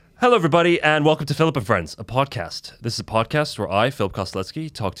Hello, everybody, and welcome to Philip and Phriends, a podcast. This is a podcast where I, Philip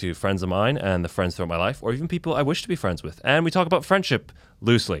Kosteletsky, talk to friends of mine and the friends throughout my life, or even people I wish to be friends with. And we talk about friendship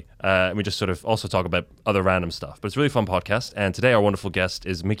loosely. And we just sort of also talk about other random stuff. But it's a really fun podcast. And today our wonderful guest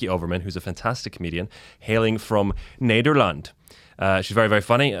is Micky Overman, who's a fantastic comedian hailing from Nederland. She's very, very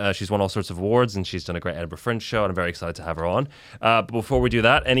funny. She's won all sorts of awards, and she's done a great Edinburgh Fringe show, and I'm very excited to have her on. But before we do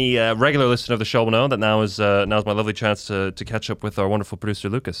that, any regular listener of the show will know that now's my lovely chance to catch up with our wonderful producer,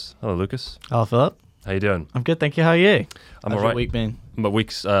 Lucas. Hello, Lucas. Hello, Philip. How you doing? I'm good, thank you. How are you? I'm How's all right. your week been? My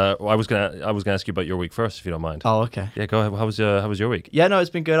week's. I was gonna ask you about your week first, if you don't mind. Oh, okay. Yeah, go ahead. How was your week? Yeah, no,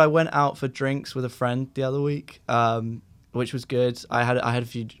 it's been good. I went out for drinks with a friend the other week, which was good. I had a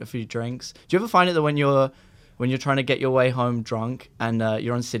few drinks. Do you ever find it that when you're trying to get your way home drunk and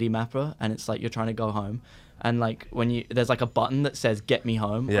you're on City Mapper and it's like you're trying to go home and like there's like a button that says "Get me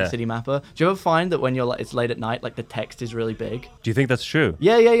home" on City Mapper. Do you ever find that when you're like it's late at night, like the text is really big? Do you think that's true?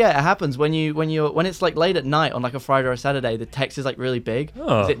 Yeah. It happens when it's like late at night on like a Friday or a Saturday. The text is like really big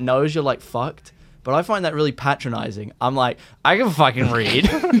because it knows you're like fucked. But I find that really patronizing. I'm like, I can fucking read.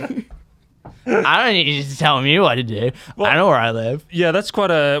 I don't need you to tell me what to do. Well, I know where I live. Yeah, that's quite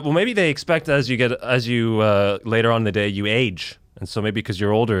a... Well, maybe they expect as you later on in the day, you age. And so maybe because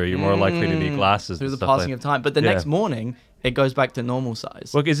you're older, you're more likely to need glasses. Through the passing of time. But the next morning, it goes back to normal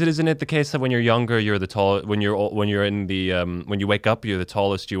size. Look, isn't it the case that when you're younger, you're the tall... When you wake up, you're the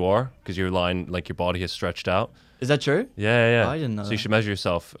tallest you are? Because your body has stretched out. Is that true? Yeah. Oh, I didn't know So you should measure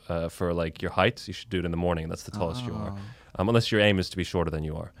yourself for like your height. You should do it in the morning. That's the tallest you are. Unless your aim is to be shorter than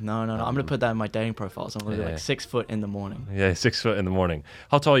you are. No. I'm going to put that in my dating profile. So I'm going to be like 6 foot in the morning. Yeah, 6 foot in the morning.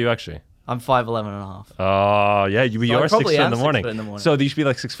 How tall are you actually? I'm 5'11" and a half. Oh, yeah, you are 6 foot in the morning. 6 foot in the morning. So you should be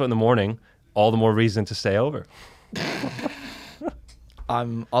like 6 foot in the morning. All the more reason to stay over.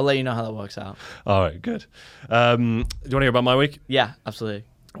 I'll let you know how that works out. All right, good. Do you want to hear about my week? Yeah, absolutely.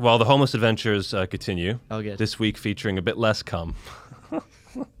 Well, the homeless adventures continue. Oh, good. This week featuring a bit less cum.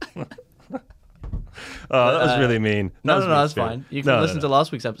 Oh, that was really mean. No, that's fine. You can listen to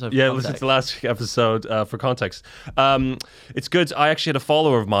last week's episode. Yeah, listen to last week's episode for context. It's good. I actually had a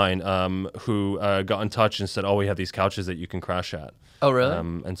follower of mine who got in touch and said, "Oh, we have these couches that you can crash at." Oh, really?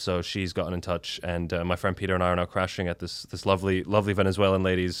 And so she's gotten in touch, and my friend Peter and I are now crashing at this lovely Venezuelan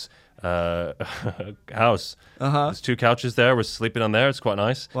lady's house. There's 2 couches there. We're sleeping on there. It's quite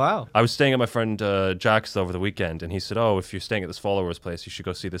nice. Wow. I was staying at my friend Jack's over the weekend, and he said, "Oh, if you're staying at this follower's place, you should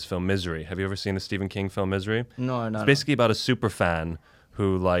go see this film Misery." Have you ever seen the Stephen King film Misery? No. It's basically about a super fan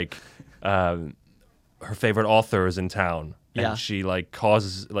who her favorite author is in town. And she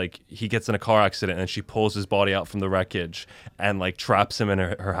he gets in a car accident and she pulls his body out from the wreckage and traps him in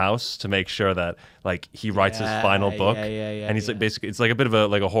her house to make sure that he writes his final book. And he's basically, it's like a bit of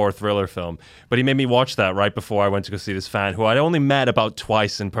a horror thriller film. But he made me watch that right before I went to go see this fan who I'd only met about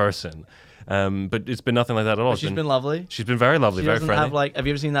twice in person. But it's been nothing like that at all. But she's been lovely. She's been very lovely, very friendly. Have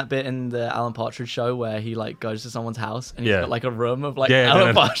you ever seen that bit in the Alan Partridge show where he goes to someone's house and he's got a room of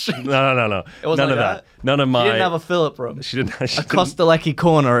Alan Partridge? No. It wasn't none of that. None of my. She didn't have a Philip room. She didn't. A Kostelecki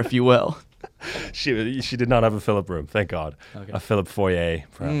corner, if you will. She did not have a Philip room, thank God. Okay. A Philip foyer,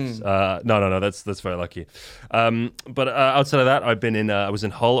 perhaps. No. That's very lucky. But outside of that, I was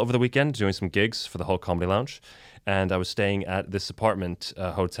in Hull over the weekend doing some gigs for the Hull Comedy Lounge, and I was staying at this apartment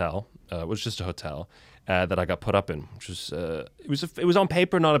hotel. It was just a hotel that I got put up in, which was it was on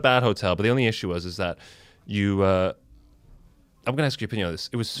paper not a bad hotel, but the only issue is that you. I'm gonna ask your opinion on this.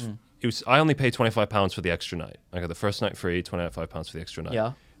 It was. I only paid £25 for the extra night. I got the first night free, £25 for the extra night.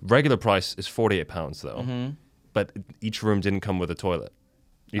 Yeah. Regular price is £48 though, but each room didn't come with a toilet.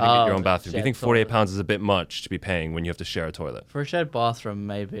 You didn't get your own bathroom. Do you think £48 is a bit much to be paying when you have to share a toilet? For a shared bathroom,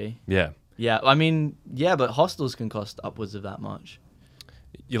 maybe. Yeah. Yeah, I mean, but hostels can cost upwards of that much.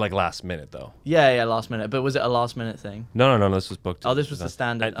 You last minute though? Yeah, last minute. But was it a last minute thing? No. This was booked. Oh, this was the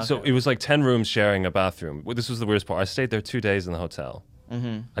standard. Okay. So it was 10 rooms sharing a bathroom. This was the weirdest part. I stayed there 2 days in the hotel.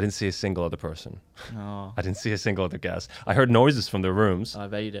 I didn't see a single other person. Oh. I didn't see a single other guest. I heard noises from their rooms. I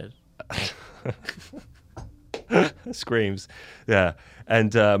bet you did. Screams. Yeah.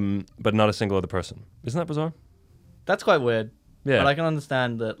 And but not a single other person. Isn't that bizarre? That's quite weird. Yeah. But I can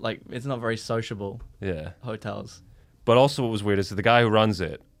understand that it's not very sociable. Yeah. Hotels. But also what was weird is that the guy who runs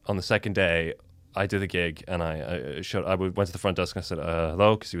it, on the second day, I did the gig and I went to the front desk and I said,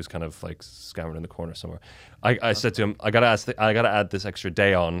 hello, because he was kind of scouring in the corner somewhere. I said to him, I gotta add this extra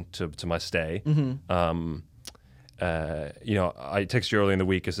day on to my stay. I text you early in the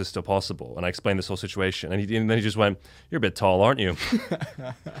week. Is this still possible? And I explained this whole situation. And then he just went, you're a bit tall, aren't you?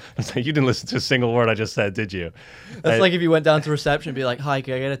 I was like, you didn't listen to a single word I just said, did you? That's like if you went down to reception and be like, hi,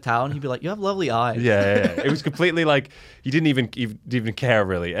 can I get a towel? And he'd be like, you have lovely eyes. Yeah. It was completely like, he didn't even care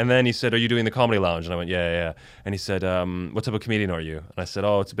really. And then he said, are you doing the comedy lounge? And I went, yeah. And he said, what type of comedian are you? And I said,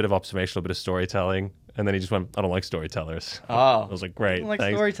 it's a bit of observational, a bit of storytelling. And then he just went, I don't like storytellers. Oh. I was like, great. I don't like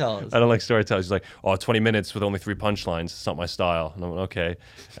thanks. storytellers. I don't like storytellers. He's like, 20 minutes with only 3 punchlines. It's not my style. And I went, okay.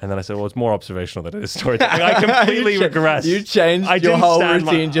 And then I said, well, it's more observational than it is storytelling. I completely regressed. You changed your whole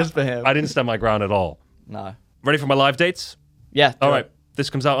routine just for him. I didn't stand my ground at all. No. Ready for my live dates? Yeah. All right. This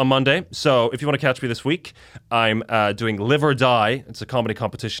comes out on Monday. So if you want to catch me this week, I'm doing Live or Die. It's a comedy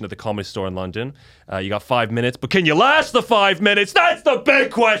competition at the Comedy Store in London. You got 5 minutes, but can you last the 5 minutes? That's the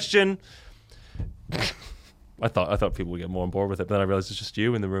big question. I thought people would get more on board with it, but then I realized it's just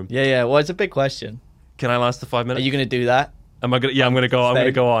you in the room. Yeah. Well, it's a big question. Can I last the 5 minutes? Are you going to do that? Am I gonna? Yeah, I'm gonna go. I'm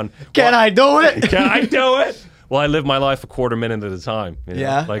gonna go on. Can I do it? Can I do it? Well, I live my life a quarter minute at a time.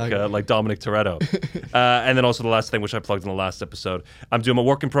 Yeah, like Dominic Toretto. And then also the last thing, which I plugged in the last episode, I'm doing a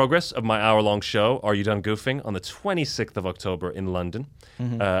work in progress of my hour-long show, Are You Done Goofing, on the 26th of October in London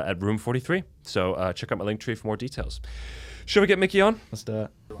at Room 43. So check out my link tree for more details. Should we get Micky on? Let's do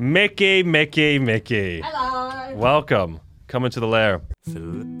it. Micky. Hello. Welcome. Coming to the lair.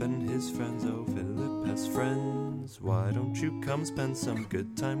 Philip and his friends, oh Philip has friends. Why don't you come spend some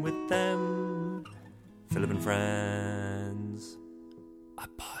good time with them? Philip and Friends, a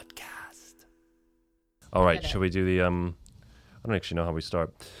podcast. All right, shall we do the I don't actually know how we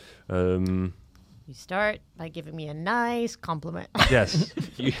start. You start by giving me a nice compliment. Yes.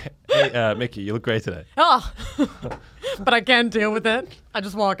 Hey, Micky, you look great today. Oh, but I can't deal with it. I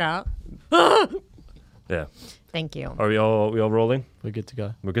just walk out. Yeah. Thank you. Are we all rolling? We're good to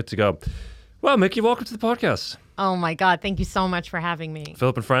go. We're good to go. Well, Micky, welcome to the podcast. Oh my God. Thank you so much for having me.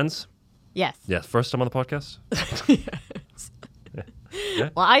 Philip and Friends? Yes. Yes, first time on the podcast? Yes. Yeah.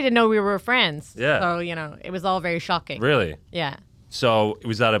 Well, I didn't know we were friends. Yeah. So, it was all very shocking. Really? Yeah. So,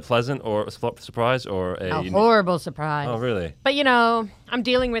 was that a pleasant or a surprise or A horrible surprise. Oh, really? But, I'm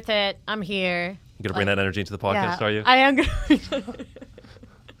dealing with it. I'm here. You going to bring that energy into the podcast, Yeah, are you? I am going to.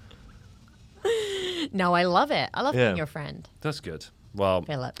 No, I love it. I love being your friend, That's good. Well,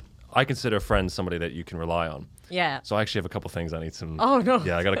 Philip. I consider a friend somebody that you can rely on. Yeah. So I actually have a couple things I need some. Oh, no.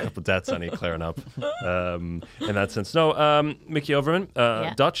 Yeah, I got a couple debts I need clearing up. In that sense, no. Micky Overman,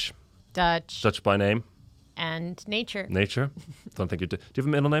 Dutch by name, and nature. Don't think you do. Do you have a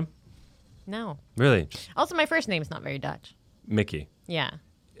middle name? No. Really? Also, my first name's not very Dutch. Micky. Yeah.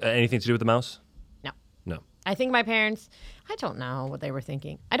 Anything to do with the mouse? No. No. I think my parents, I don't know what they were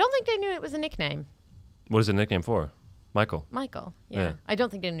thinking. I don't think they knew it was a nickname. What is the nickname for? Michael. Michael. Yeah. Yeah. I don't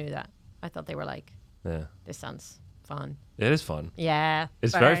think they knew that. I thought they were like, Yeah. this sounds fun. It is fun. Yeah.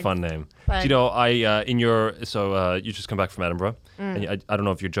 It's a very fun name. Do you know, you just come back from Edinburgh, and I don't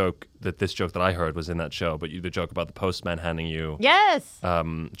know if this joke that I heard was in that show, but the joke about the postman handing you, Yes.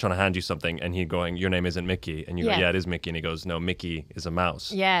 trying to hand you something, and he going, your name isn't Micky, and you go, Yeah. yeah, it is Micky, and he goes, no, Micky is a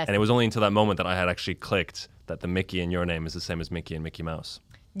mouse. Yes. And it was only until that moment that I had actually clicked that the Micky in your name is the same as Mickey and Mickey Mouse.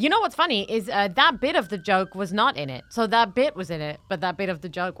 You know what's funny is that bit of the joke was not in it. So that bit was in it, but that bit of the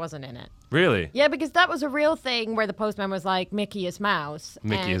joke wasn't in it. Really? Yeah, because that was a real thing where the postman was like, Mickey is mouse.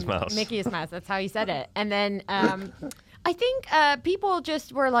 Mickey is and mouse. Mickey is mouse. That's how he said it. And then I think people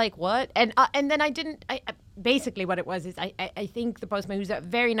just were like, what? And then basically what it was is I think the postman, who's a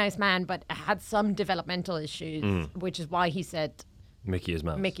very nice man, but had some developmental issues, which is why he said Mickey is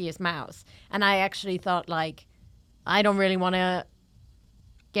mouse. Mickey is mouse. And I actually thought, like, I don't really want to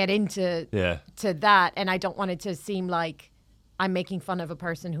get into to that, and I don't want it to seem like I'm making fun of a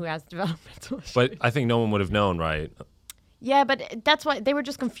person who has developmental issues. But I think no one would have known, right? Yeah, but that's why they were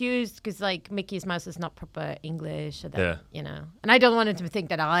just confused, because like Mickey's mouse is not proper English, so that, and I don't want them to think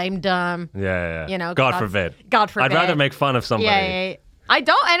that I'm dumb. Yeah. God forbid. God forbid. I'd rather make fun of somebody. Yeah. I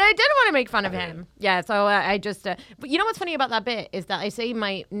didn't want to make fun of him. Yeah, so I just... but you know what's funny about that bit is that I say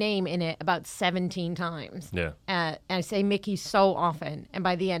my name in it about 17 times. Yeah. And I say Mickey so often, and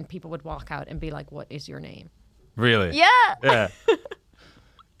by the end, people would walk out and be like, what is your name? Really? Yeah. Yeah.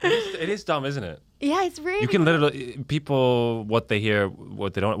 It is dumb, isn't it? Yeah, it's really... You can literally... People, what they hear,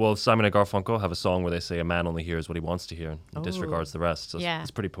 what they don't... Well, Simon and Garfunkel have a song where they say a man only hears what he wants to hear and disregards the rest. So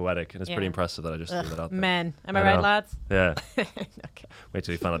it's pretty poetic, and it's pretty impressive that I just threw that out there. Men. Am I right, lads? Yeah. Okay. Wait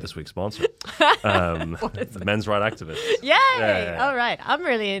till you find out this week's sponsor. Men's right activists. Yay! Yeah. All right. I'm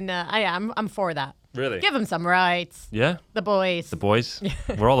really in... I'm for that. Really? Give them some rights. Yeah? The boys. The boys?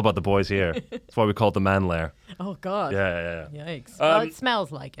 We're all about the boys here. That's why we call it the man lair. Oh, God. Yeah. Yikes. Well, it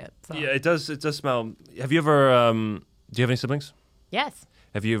smells like it. So. Yeah, it does smell. Have you ever, do you have any siblings? Yes.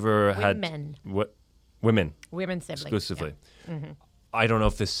 Have you ever had... Women. What? Women? Women siblings. Exclusively. Yeah. Mm-hmm. I don't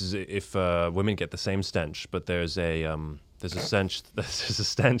know if women get the same stench, but there's a stench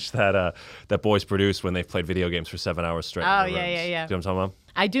that boys produce when they've played video games for 7 hours straight. Oh, in their rooms. yeah. Do you know what I'm talking about?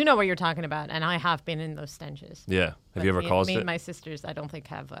 I do know what you're talking about, and I have been in those stenches. Yeah. Have you ever caused me it? and my sisters, I don't think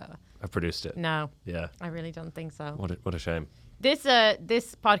have. I've produced it. No. Yeah. I really don't think so. What a shame. This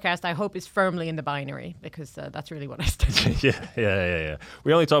podcast, I hope, is firmly in the binary because that's really what I study. Yeah.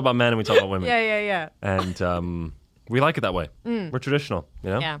 We only talk about men and we talk about women. Yeah. And we like it that way. We're traditional, you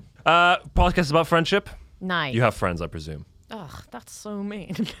know? Yeah. Podcast about friendship. Nice. You have friends, I presume. Ugh, that's so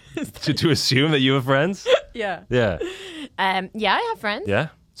mean. to assume that you have friends? Yeah. Yeah. Yeah, I have friends. Yeah.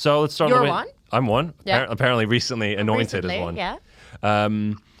 So let's start. You're on the way. one? I'm one. Yeah. Apparently recently anointed as one. Yeah.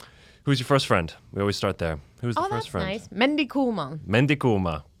 Who's your first friend? We always start there. Who's the first friend? Nice. Mendy Koolman. Mendy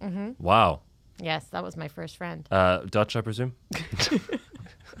Koolma. Mm-hmm. Wow. Yes, that was my first friend. Dutch, I presume?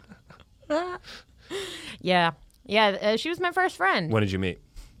 Yeah. She was my first friend. When did you meet?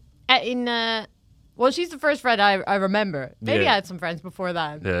 Well, she's the first friend I remember. Maybe Yeah. I had some friends before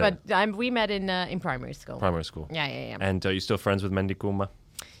that. Yeah. But we met in primary school. Primary school. Yeah. And are you still friends with Mendy Koolma?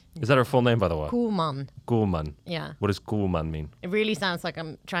 Is that her full name, by the way? Koolman. Koolman. Yeah. What does Koolman mean? It really sounds like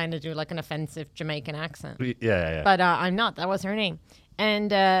I'm trying to do like an offensive Jamaican accent. Yeah. But I'm not. That was her name.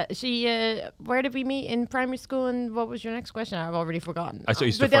 And she, where did we meet in primary school? And what was your next question? I've already forgotten. I saw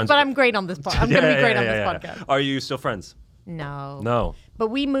you still but, friends. but I'm great on this part. I'm going to be great on this podcast. Are you still friends? No. But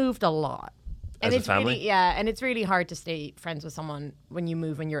we moved a lot. As a family? Really, yeah, and it's really hard to stay friends with someone when you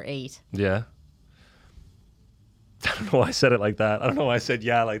move when you're 8. Yeah. I don't know why I said it like that. I don't know why I said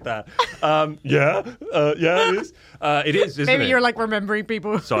yeah like that. Yeah, it is. It is, isn't Maybe it? you're like remembering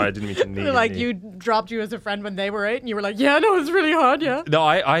people. Sorry, I didn't mean to need like it. you dropped you as a friend when they were 8, and you were like, yeah, no, it's really hard, yeah. No,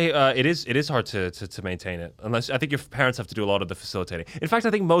 it is hard to maintain it. Unless I think your parents have to do a lot of the facilitating. In fact,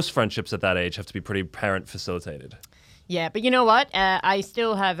 I think most friendships at that age have to be pretty parent facilitated. Yeah, but you know what? I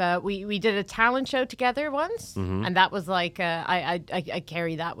still have. We did a talent show together once, and that was like I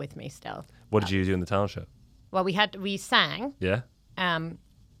carry that with me still. What did you do in the talent show? Well, we sang. Yeah.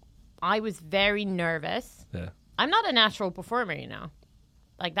 I was very nervous. Yeah. I'm not a natural performer, you know.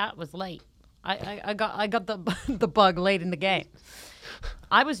 Like that was late. I got the bug late in the game.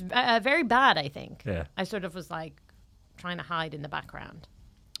 I was very bad, I think. Yeah. I sort of was like trying to hide in the background.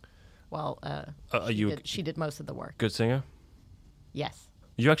 Well, she did most of the work. Good singer? Yes.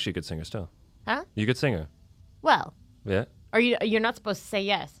 You're actually a good singer still. Huh? You a good singer? Well. Yeah. You're not supposed to say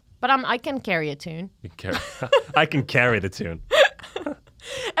yes, but I can carry a tune. You can carry. I can carry the tune.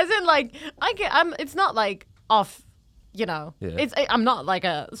 As in, like it's not like off, you know. Yeah. I'm not like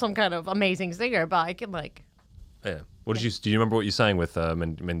some kind of amazing singer, but I can like. Yeah. What did you? Do you remember what you sang with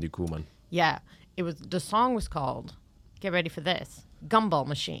Mendy Koolman? Yeah, the song was called. Get ready for this. Gumball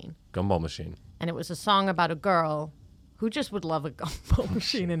Machine. Gumball Machine. And it was a song about a girl who just would love a gumball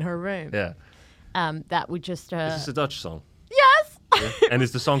machine in her room. Yeah. That would just. Is this a Dutch song? Yes. Yeah. And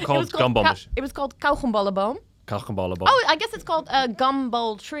is the song called Gumball Machine? It was called Kauwgomballenboom. Kauwgomballenboom. Oh, I guess it's called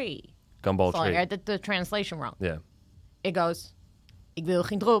Gumball Tree. Gumball Sorry, Tree. I did the translation wrong. Yeah. It goes, ik wil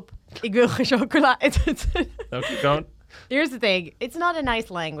geen drop, ik wil geen chocola. No, keep going. Here's the thing. It's not a nice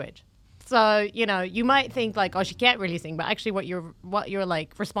language. So, you know, you might think like, oh, she can't really sing, but actually what you're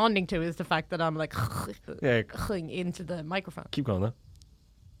like responding to is the fact that I'm like Yeah. into the microphone. Keep going though.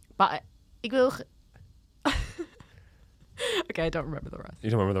 But ik wil Okay, I don't remember the rest. You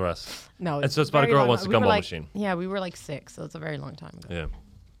don't remember the rest. No. And so it's about a very girl long- wants a we were gumball like- machine. Yeah, we were like 6, so it's a very long time ago. Yeah.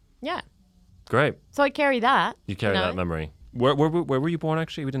 Yeah. Great. So I carry that. You carry know? that memory. Where were you born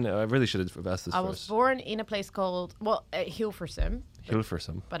actually? We didn't. I really should have asked this I first. was born in a place called Hilversum,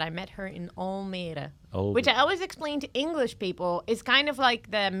 Hilversum. but I met her in Almere, Almere. which I always explain to English people is kind of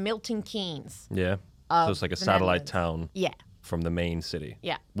like the Milton Keynes. Yeah. Of So it's like a the satellite Netherlands. town Yeah, from the main city.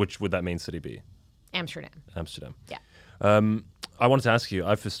 yeah, Which would that main city be? Amsterdam. Amsterdam. Yeah. I wanted to ask you.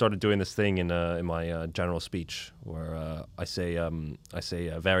 I've started doing this thing in my general speech where I say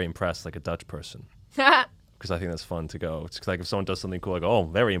very impressed like a Dutch person because I think that's fun to go. It's like if someone does something cool, I go, oh,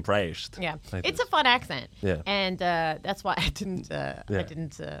 very impressed. Yeah, Like it's this. a fun accent. Yeah. and that's why I didn't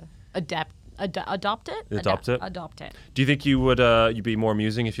adopt it. Adopt it? Adopt it. Do you think you would you'd be more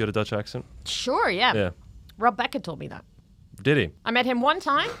amusing if you had a Dutch accent? Sure. Yeah. Yeah. Rob Beckett told me that. Did he? I met him one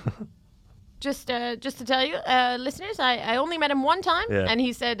time. Just to tell you, listeners, I only met him one time, Yeah. and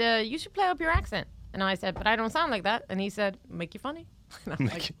he said, you should play up your accent. And I said, but I don't sound like that. And he said, make you funny. And I'm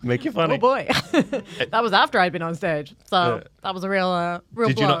like, Make you funny. oh boy. That was after I'd been on stage. So that was a real Did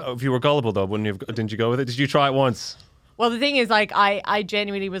you blow. not, if you were gullible though, didn't you go with it? Did you try it once? Well, the thing is, like, I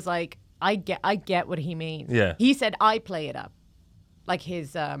genuinely was like, I get what he means. Yeah. He said I play it up, like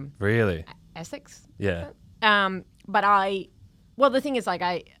his Really? Essex. Yeah. But the thing is, like,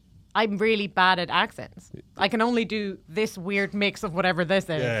 I'm really bad at accents. I can only do this weird mix of whatever this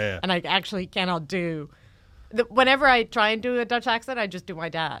is, Yeah. and I actually cannot do. Whenever I try and do a Dutch accent, I just do my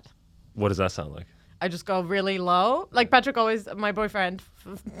dad. What does that sound like? I just go really low. Like Patrick always, my boyfriend,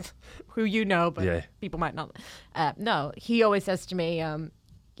 who you know, but people might not. No, he always says to me,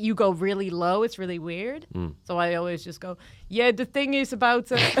 you go really low, it's really weird. So I always just go, yeah, the thing is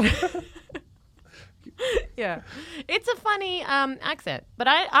about... yeah. It's a funny accent. But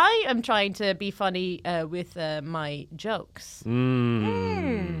I am trying to be funny with my jokes.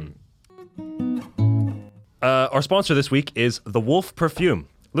 Our sponsor this week is The Wolf Perfume.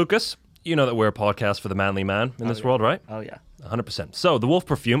 Lucas, you know that we're a podcast for the manly man in this world, right? Oh, yeah. 100%. So, The Wolf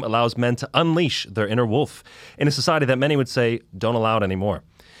Perfume allows men to unleash their inner wolf in a society that many would say don't allow it anymore.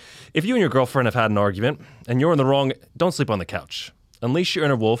 If you and your girlfriend have had an argument and you're in the wrong, don't sleep on the couch. Unleash your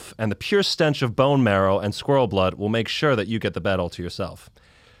inner wolf, and the pure stench of bone marrow and squirrel blood will make sure that you get the bed all to yourself.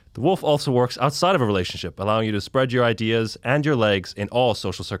 The wolf also works outside of a relationship, allowing you to spread your ideas and your legs in all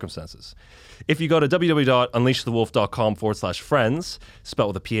social circumstances. If you go to www.unleashthewolf.com/friends, spelled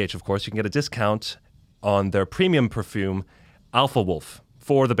with a PH, of course, you can get a discount on their premium perfume, Alpha Wolf,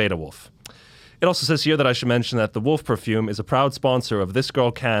 for the Beta Wolf. It also says here that I should mention that the Wolf Perfume is a proud sponsor of This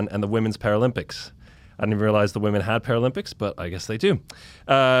Girl Can and the Women's Paralympics. I didn't even realize the women had Paralympics, but I guess they do.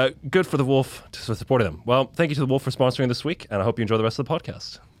 Good for the Wolf to support them. Well, thank you to the Wolf for sponsoring this week, and I hope you enjoy the rest of the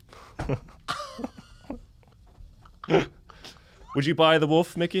podcast. Would you buy the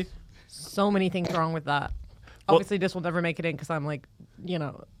Wolf, Micky? So many things wrong with that. Obviously, this will never make it in because I'm like,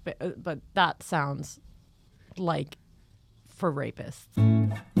 but that sounds like for rapists.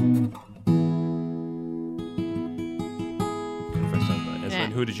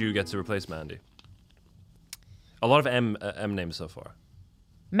 And who did you get to replace Mandy? A lot of M names so far.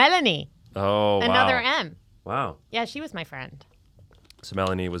 Melanie. Oh, wow. Another M. Wow. Yeah, she was my friend. So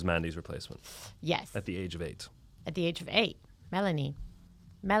Melanie was Mandy's replacement. Yes. At the age of 8. At the age of 8. Melanie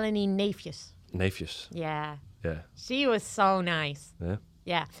Nafius. Nafius. Yeah. Yeah. She was so nice. Yeah.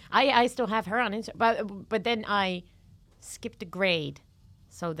 Yeah. I still have her on Instagram. But then I skipped a grade.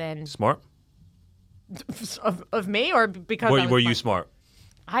 So then... Smart? of me or because Were you smart?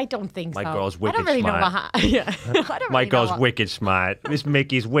 I don't think My so. girl's wicked I don't really smart. know how. Yeah. I don't My really girl's know wicked smart. Miss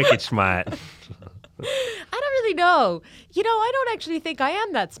Mickey's wicked smart. I don't really know. I don't actually think I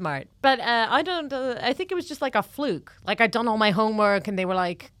am that smart. But I don't. I think it was just like a fluke. Like I'd done all my homework, and they were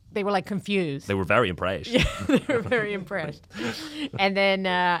like confused. They were very impressed. Yeah, they were very impressed. And then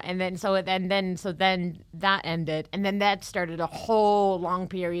that ended, and then that started a whole long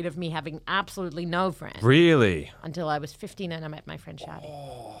period of me having absolutely no friends. Really? Until I was 15 and I met my friend Shadi.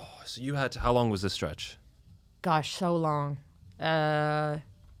 Oh, so you had how long was this stretch? Gosh, so long.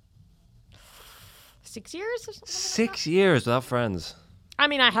 6 years or something. 6 years without friends. I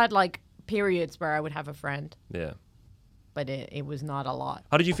mean, I had like periods where I would have a friend. Yeah. But it was not a lot.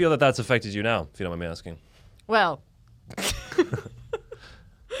 How did you feel that that's affected you now, if you don't mind me asking? Well,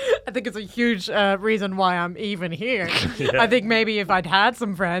 I think it's a huge reason why I'm even here. Yeah. I think maybe if I'd had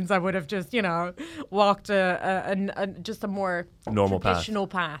some friends, I would have just, walked just a more normal traditional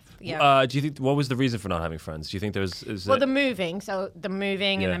path. Yeah. Do you think what was the reason for not having friends? Do you think the moving? So the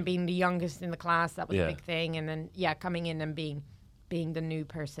moving and then being the youngest in the class, that was a big thing, and then coming in and being the new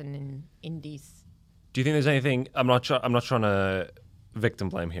person in indies. Do you think there's anything? I'm not trying to victim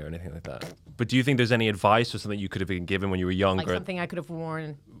blame here or anything like that. But do you think there's any advice or something you could have been given when you were younger? Like something I could have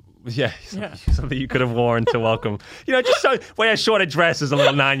worn. Yeah, something you could have worn to welcome. Just wear a short dress as a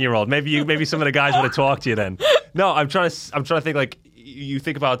little 9-year-old. Maybe some of the guys would have talked to you then. No, I'm trying to think like you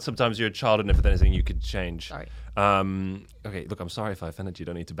think about sometimes your childhood and if there's anything you could change. Sorry. Okay, look, I'm sorry if I offended you. You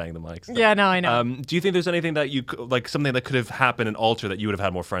don't need to bang the mics. Yeah, no, I know. Do you think there's anything that something that could have happened and altered that you would have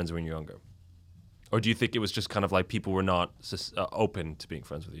had more friends when you were younger? Or do you think it was just kind of like people were not open to being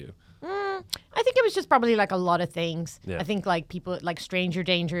friends with you? I think it was just probably like a lot of things. Yeah. I think like people like stranger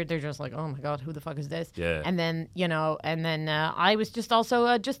danger, they're just like, oh my God, who the fuck is this? Yeah. And then, I was just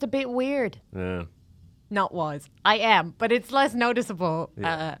also just a bit weird. Yeah. Not was. I am, but it's less noticeable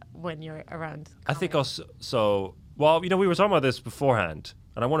when you're around. I think also, we were talking about this beforehand.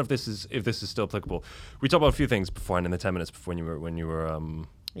 And I wonder if this is still applicable. We talked about a few things beforehand in the 10 minutes before when you were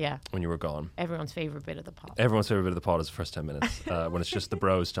Yeah. when you were gone. Everyone's favorite bit of the pod. Everyone's favorite bit of the pod is the first 10 minutes when it's just the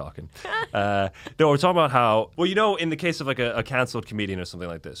bros talking. No, we're talking about how, well, you know, in the case of like a cancelled comedian or something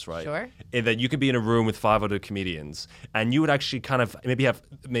like this, right? Sure. In that you could be in a room with 5 other comedians and you would actually kind of maybe have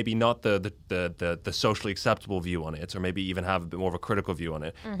not the socially acceptable view on it, or maybe even have a bit more of a critical view on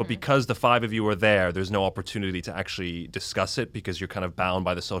it. But because the 5 of you are there, there's no opportunity to actually discuss it because you're kind of bound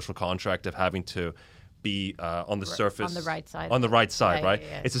by the social contract of having to be on the surface. On the right side. On the right side, Yeah, right? yeah,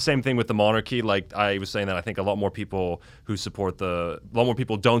 yeah. It's the same thing with the monarchy. Like I was saying that I think a lot more people don't support the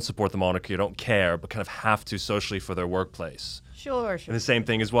monarchy or don't care, but kind of have to socially for their workplace. Sure. And the same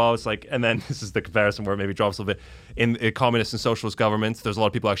thing as well. It's like, and then this is the comparison where it maybe drops a little bit. In communist and socialist governments, there's a lot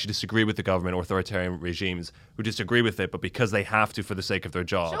of people who actually disagree with the government, authoritarian regimes who disagree with it, but because they have to for the sake of their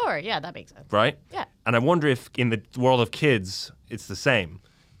job. Sure. Yeah, that makes sense. Right? Yeah. And I wonder if in the world of kids, it's the same.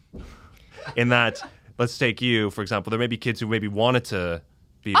 In that, let's take you, for example, there may be kids who maybe wanted to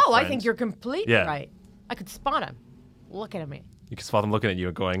be Oh, I friends. think you're completely Yeah. right. I could spot him looking at me. You can spot them looking at you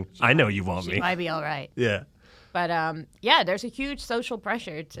and going, I know you want She me. might be all right. Yeah. But yeah, there's a huge social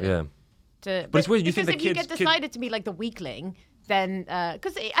pressure to. Yeah. But it's weird, you think because the if you kids- get decided to be like the weakling, then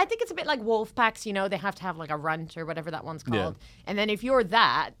because I think it's a bit like wolf packs, you know, they have to have like a runt or whatever that one's called. And then if you're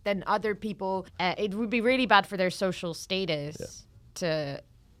that, then other people, it would be really bad for their social status to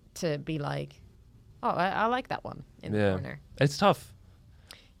be like, oh, I like that one in the corner. It's tough.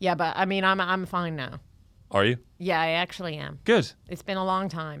 Yeah, but I mean, I'm fine now. Are you? Yeah, I actually am. Good. It's been a long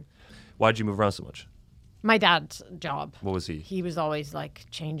time. Why'd you move around so much? My dad's job. What was he? He was always like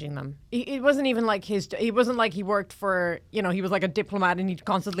changing them. It wasn't even like it wasn't like he worked for, you know, he was like a diplomat and he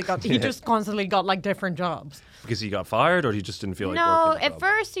just constantly got like different jobs. Because he got fired or he just didn't feel like No, working? at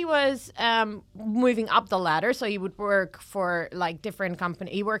first he was moving up the ladder. So he would work for like different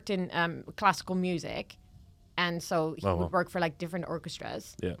companies. He worked in classical music. And so he would work for like different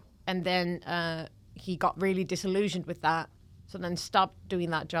orchestras. Yeah. And then he got really disillusioned with that. So then stopped doing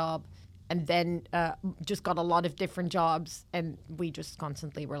that job. And then just got a lot of different jobs, and we just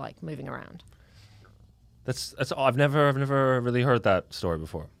constantly were like moving around. That's I've never really heard that story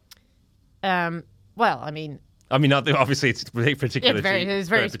before. Well, I mean, not obviously it's particular. it's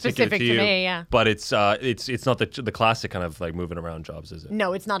very specific to you, me, yeah. But it's not the classic kind of like moving around jobs, is it?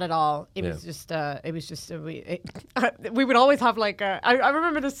 no, it's not at all. It was just we would always have like I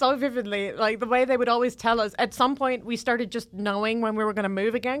remember this so vividly, like the way they would always tell us. At some point, we started just knowing when we were going to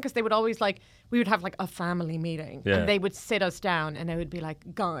move again, because they would always like we would have like a family meeting, and they would sit us down, and they would be like,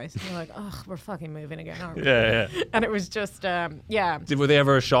 "Guys," and we're like, "Ugh, we're fucking moving again, aren't we?" Yeah. And it was just Were they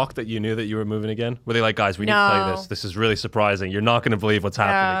ever shocked that you knew that you were moving again? Were they like, guys, we need to play this. This is really surprising. You're not going to believe what's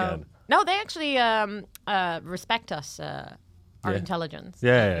happening again. No, they actually respect us, our intelligence.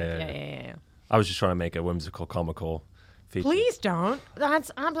 Yeah. I was just trying to make a whimsical, comical feature. Please don't.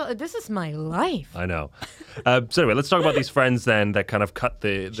 This is my life. I know. So anyway, let's talk about these friends then that kind of cut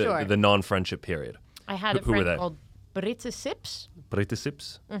the Sure. the non-friendship period. I had a Who were friend they? called Britse Sips. Britta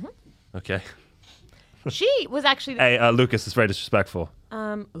Sips? Mm-hmm. Okay. She was actually Hey, Lucas is very disrespectful.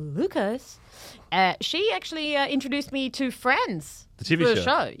 Lucas. She actually introduced me to Phriends. The TV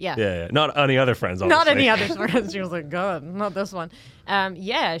show? Yeah. Yeah. Not any other friends, obviously. Not any other friends. She was like, God, not this one. I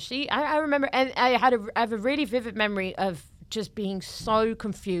remember, and I have a really vivid memory of just being so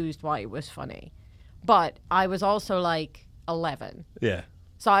confused why it was funny. But I was also like 11. Yeah.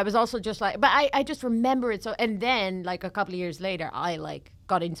 So I was also just like, but I just remember it. So, and then like a couple of years later, I like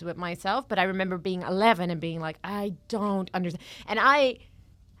got into it myself. But I remember being 11 and being like, I don't understand. And I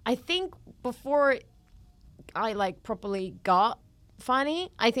think before I like properly got funny,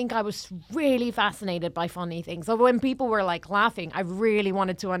 I think I was really fascinated by funny things. So when people were like laughing, I really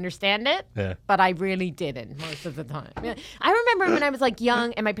wanted to understand it, but I really didn't most of the time. Yeah. I remember when I was like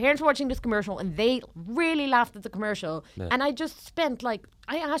young and my parents were watching this commercial and they really laughed at the commercial, and I just spent like,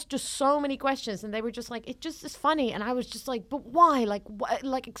 I asked just so many questions and they were just like, it just is funny, and I was just like, but why? Like,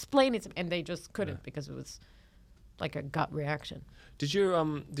 like explain it to me. And they just couldn't because it was like a gut reaction. Did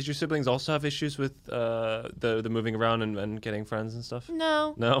your siblings also have issues with the moving around and getting friends and stuff?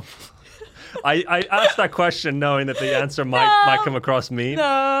 No. No? I asked that question knowing that the answer might come across mean.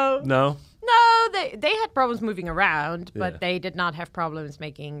 No. No? No, they had problems moving around, but they did not have problems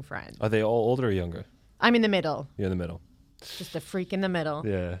making friends. Are they all older or younger? I'm in the middle. You're in the middle. Just a freak in the middle.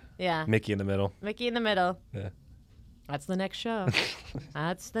 Yeah. Yeah. Micky in the middle. Micky in the middle. Yeah. That's the next show.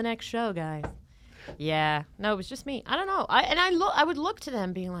 That's the next show, guys. Yeah. No, it was just me. I don't know. I would look to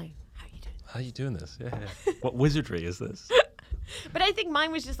them being like, how you doing? How are you doing this? Yeah. What wizardry is this? But I think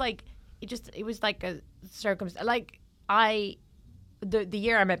mine was just like, it was like a circumstance. Like the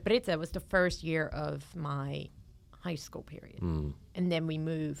year I met Britta was the first year of my high school period. And then we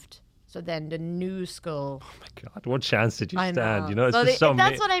moved. So then the new school. Oh my God, what chance did you I stand? know. You know, it's So just so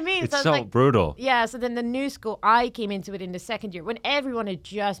that's what I mean. It's So it's so like- brutal. Yeah, so then the new school, I came into it in the second year when everyone had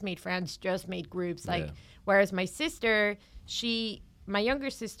just made friends, just made groups. Like, Yeah. whereas my sister, my younger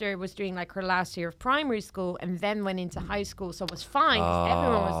sister was doing like her last year of primary school and then went into high school. So it was fine because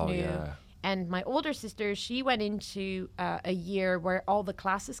everyone was new. Yeah. And my older sister, she went into a year where all the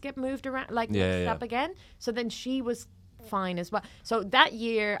classes get moved around, like mixed up again. So then she was fine as well. So that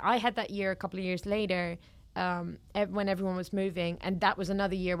year, I had that year a couple of years later when everyone was moving. And that was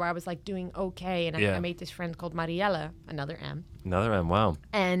another year where I was like doing okay. And I made this friend called Mariella, another M. Another M, wow.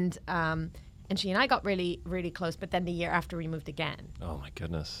 And she and I got really, really close. But then the year after we moved again. Oh my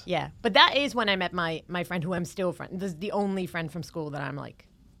goodness. Yeah. But that is when I met my friend who I'm still friend. This is the only friend from school that I'm like.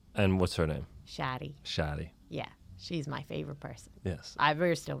 And what's her name? Shadi. Shadi. Yeah. She's my favorite person. Yes.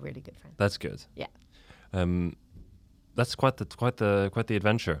 We're still really good friends. That's good. Yeah. That's quite the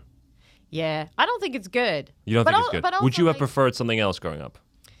adventure. Yeah. I don't think it's good. You don't But think it's good? but Would you also, have preferred something else growing up?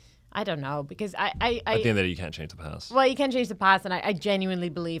 I don't know because At the end of the day, you can't change the past. well, you can change the past, and I genuinely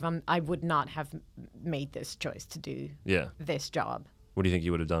believe I would not have made this choice to do Yeah. this job. What do you think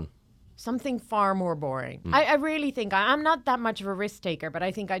you would have done? Something far more boring. I really think I'm not that much of a risk taker, but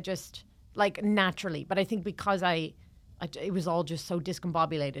I think I just like naturally. But I think because it was all just so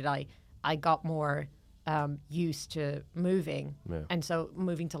discombobulated, I got more used to moving, and so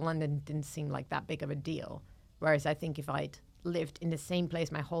moving to London didn't seem like that big of a deal. Whereas I think if I'd lived in the same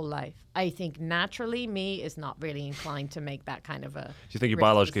place my whole life, I think naturally me is not really inclined to make that kind of a. Do you think you're risky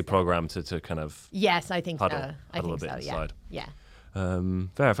biologically step. programmed to kind of Yes, I think huddle, so. I huddle think a bit so. inside? Yeah.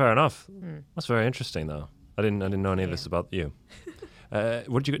 Fair enough. That's very interesting, though. I didn't know any of this about you.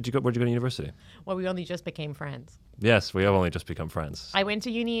 Where'd you go to university? Well, we only just became friends. Yes, we have only just become friends. I went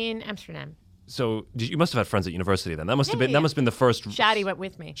to uni in Amsterdam. So you must have had friends at university then. That must have Yeah, been yeah. that must have been the first. Shadi went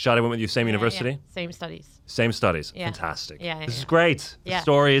with me. Shadi went with you, same Yeah, university, yeah. Same studies. same studies. Yeah. Fantastic. Yeah, This is yeah. great. The Yeah.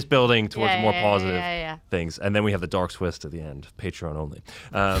 story is building towards Yeah, more yeah, positive yeah. things, and then we have the dark twist at the end. Patreon only.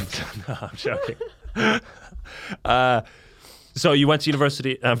 No, I'm joking. So you went to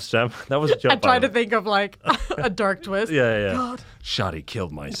university in Amsterdam. That was a joke. I tried to think of like a dark twist. Yeah. God. Shadi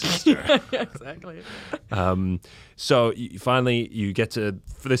killed my sister. Yeah, exactly. So finally you get to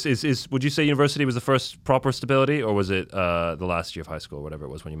this is would you say university was the first proper stability, or was it the last year of high school or whatever it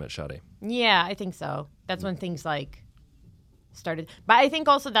was when you met Shadi? Yeah, I think so. That's when things like started. But I think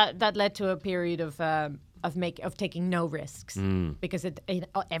also that led to a period of taking no risks because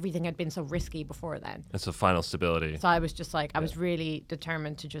everything had been so risky before then. It's a final stability. So I was just like I was really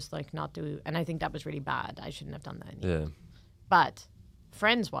determined to just like not do, and I think that was really bad. I shouldn't have done that anymore. Yeah. But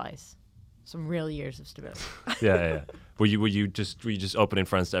friends wise, some real years of stability. Yeah. Were you just opening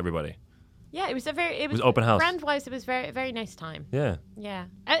friends to everybody? Yeah, it was open house. Friend wise, it was very very nice time. Yeah. Yeah,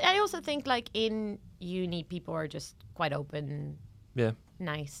 I also think like in uni people are just quite open, Yeah.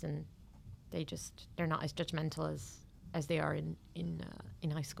 nice, and they're not as judgmental as they are in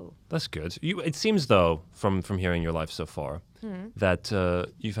high school. That's good. It seems though from hearing your life so far that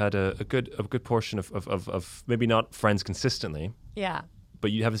you've had a good portion of maybe not friends consistently, Yeah.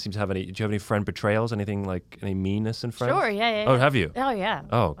 but you haven't seemed to have any. Do you have any friend betrayals? Anything like any meanness in friends? Sure. Yeah. Oh, have you? Oh yeah.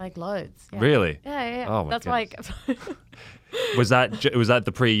 Oh. Like loads. Yeah. Really? Yeah. Oh, my That's goodness. like. Was that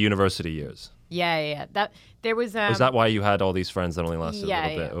the pre-university years? Yeah. That there was. Was that why you had all these friends that only lasted Yeah, a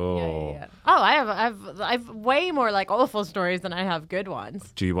little bit? Oh. yeah. Oh, I've way more like awful stories than I have good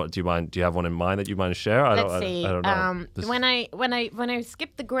ones. Do you mind? Do you have one in mind that you mind to share? Let's see. I don't know. When I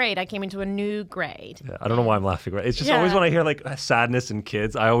skipped the grade, I came into a new grade. Yeah, I don't know why I'm laughing. Right? It's just Yeah. always when I hear like sadness in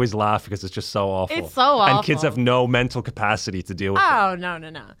kids, I always laugh because it's just so awful. It's so And kids awful. have no mental capacity to deal with it. Oh no.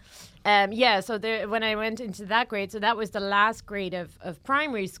 So when I went into that grade, so that was the last grade of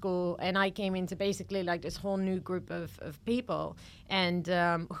primary school, and I came into basically like this whole new group of people, and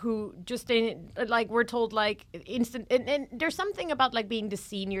who just were told like instant. And there's something about like being the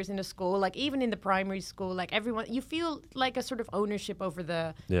seniors in the school, like even in the primary school, like everyone, you feel like a sort of ownership over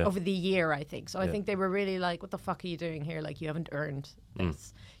the year. I think so. I think they were really like, "What the fuck are you doing here? Like you haven't earned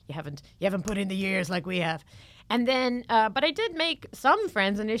this. You haven't put in the years like we have." And then, but I did make some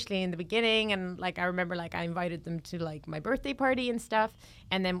friends initially in the beginning, and like I remember, like I invited them to like my birthday party and stuff.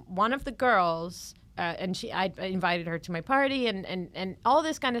 And then one of the girls, I invited her to my party, and all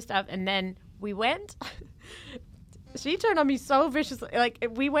this kind of stuff. And then we went. She turned on me so viciously. Like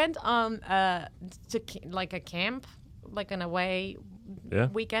we went on to like a camp, like an away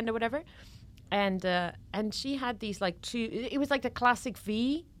weekend or whatever. And she had these like two. It was like the classic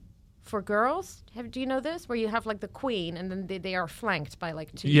V. for girls. Do you know this? Where you have like the queen, and then they are flanked by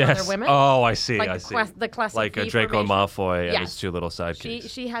like two Yes. other women. Oh, I see. Like I the see. The classic Like V Draco formation. Malfoy and Yes. his two little sidekicks.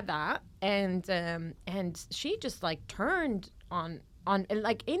 She had that, and she just like turned on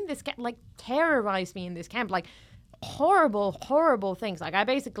like in this camp, like terrorized me in this camp, like horrible things. Like I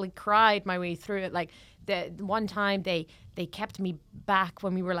basically cried my way through it. Like the one time they kept me back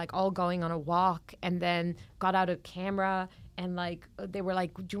when we were like all going on a walk, and then got out a camera. And like they were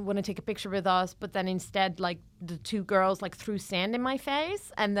like, "Do you want to take a picture with us?" But then instead, like the two girls like threw sand in my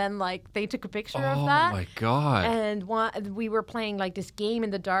face, and then like they took a picture of that. Oh my god! And we were playing like this game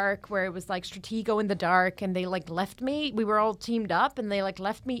in the dark where it was like Stratego in the dark, and they like left me. We were all teamed up, and they like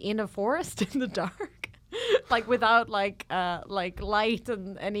left me in a forest in the dark, like without like light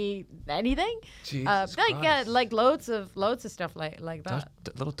and anything. Jesus like loads of stuff like that.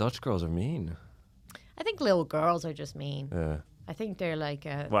 Little Dutch girls are mean. I think little girls are just mean. Yeah. I think they're like.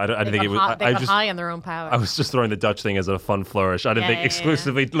 Well, I didn't think it was. They got high on their own power. I was just throwing the Dutch thing as a fun flourish. I didn't think Yeah.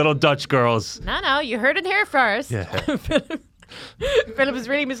 exclusively little Dutch girls. No, you heard it here first. Yeah. Philip is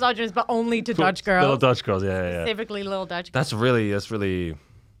really misogynist, but only to Dutch girls. Little Dutch girls. Yeah. Specifically, little Dutch girls. That's really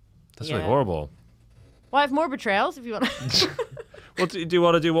Yeah. horrible. Well, I have more betrayals if you want. Well, do you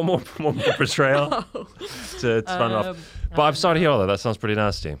want to do one more betrayal to run off? But I'm sorry to hear all that. That sounds pretty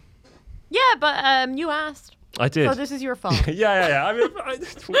nasty. Yeah, but you asked. I did. So this is your fault. Yeah. I mean,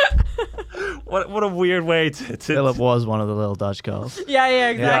 what a weird way to. Philip was one of the little Dutch girls. Yeah, Yeah,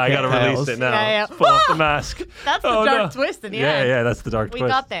 exactly. I gotta Tails. release it now. Yeah. Pull off the mask. That's the Oh, dark no. twist in the end. Yeah, that's the dark We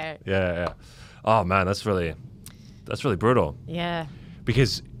twist. got there. Yeah. Oh man, that's really brutal. Yeah.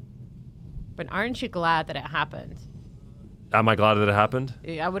 Because But aren't you glad that it happened? am I glad that it happened?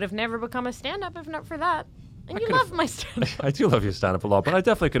 I would have never become a stand-up if not for that. And you could've- love my stand-up. I do love your stand-up a lot, but I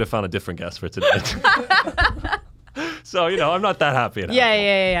definitely could have found a different guest for tonight. So I'm not that happy.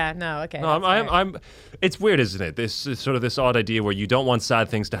 Yeah. No, okay. No, that's fair. I'm. It's weird, isn't it? This is sort of this odd idea where you don't want sad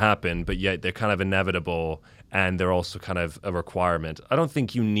things to happen, but yet they're kind of inevitable, and they're also kind of a requirement. I don't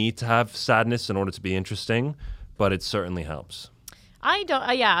think you need to have sadness in order to be interesting, but it certainly helps. I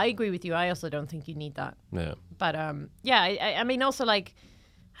don't. Yeah, I agree with you. I also don't think you need that. Yeah. But yeah. I mean, also like,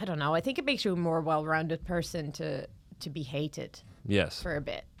 I don't know. I think it makes you a more well-rounded person to be hated Yes. for a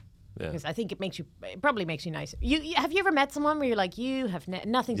bit. Yeah. Because I think it probably makes you nicer. Have you ever met someone where you're like, you have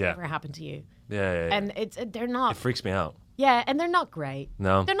nothing's Yeah. ever happened to you, Yeah. and they're not. It freaks me out. Yeah, and they're not great.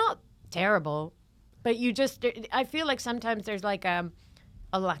 No. They're not terrible, but I feel like sometimes there's like a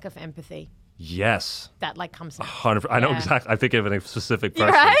lack of empathy Yes. that like comes out. 100%. I know Yeah. exactly. I think of a specific person.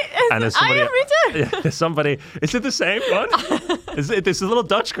 You're right? And there's somebody, I am, me too. Yeah, somebody. Is it the same one? Is it this little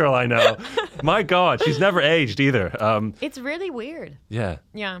Dutch girl I know? My God, she's never aged either. It's really weird. Yeah.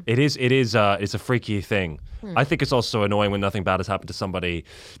 Yeah. It is. It's a freaky thing. I think it's also annoying when nothing bad has happened to somebody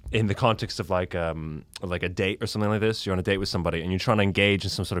in the context of like a date or something like this. You're on a date with somebody and you're trying to engage in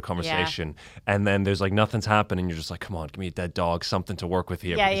some sort of conversation, and then there's like nothing's happened, and you're just like, come on, give me a dead dog, something to work with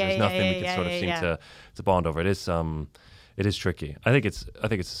here, Yeah, because yeah, there's yeah, nothing yeah, we can yeah, sort of yeah, seem yeah. to bond over. It is tricky. I think it's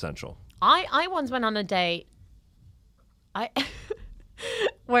essential. I once went on a date.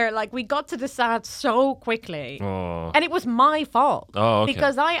 Where like we got to the sad so quickly, Oh. and it was my fault. Oh, okay.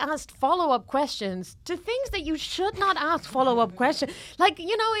 Because I asked follow-up questions to things that you should not ask follow-up questions. Like, in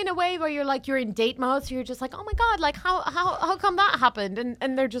a way where you're in date mode, so you're just like, oh my God, like how come that happened?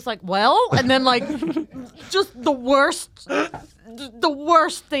 And they're just like, well, and then like just the worst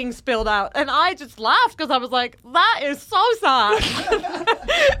thing spilled out. And I just laughed because I was like, that is so sad.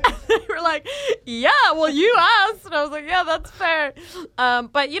 And they were like, yeah, well, you asked. And I was like, yeah, that's fair.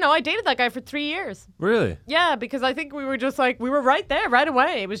 But I dated that guy for 3 years. Really? Yeah, because I think we were just like, we were right there right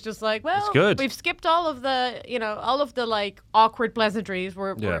away. It was just like, well, That's good. we've skipped all of the, like awkward pleasantries.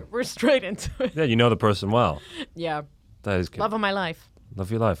 Yeah. We're straight into it. Yeah, you know the person well. Yeah. That is good. Love of my life. Love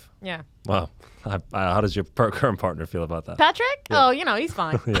your life. Yeah. Wow. How does your current partner feel about that? Patrick? Yeah. Oh, he's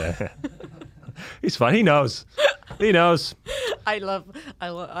fine. Yeah. He's fine. He knows. He knows. I love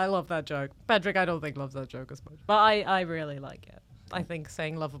that joke. Patrick, I don't think loves that joke as much. But I really like it. I think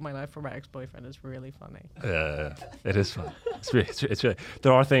saying love of my life for my ex-boyfriend is really funny. Yeah, it is fun. It's really.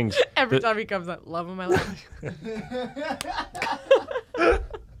 There are things. Every time he comes out, love of my life.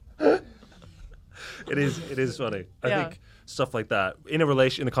 It is funny. I Yeah. think stuff like that in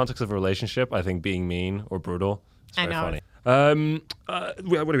the context of a relationship, I think being mean or brutal is I very know. funny.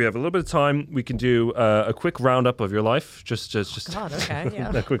 What do we have? A little bit of time. We can do a quick roundup of your life. Just God, okay,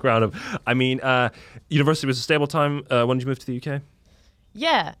 yeah. a quick roundup. I mean, university was a stable time. When did you move to the UK?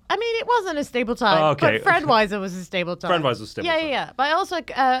 Yeah. I mean, it wasn't a stable time. Oh, okay. But friend-wise, it was a stable time. Friend-wise, it was a stable time. Yeah. But I also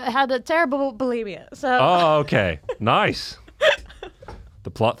had a terrible bulimia. So Oh, okay. Nice. The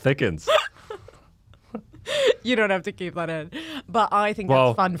The plot thickens. You don't have to keep that in. But I think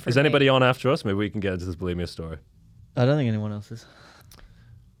Well, that's fun for is me. anybody on after us? Maybe we can get into this bulimia story. I don't think anyone else is.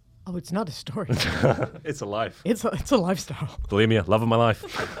 Oh, it's not a story. It's a life. It's a lifestyle. Bulimia, love of my life.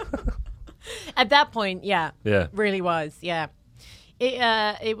 At that point, yeah. Yeah. Really was, yeah.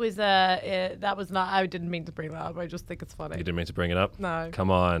 It was that was not. I didn't mean to bring that up. I just think it's funny. You didn't mean to bring it up? No. Come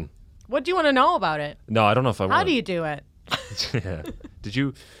on. What do you want to know about it? No, I don't know if I want. How do you do it? Yeah. Did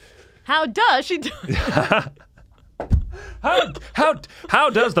you? How does she do it? How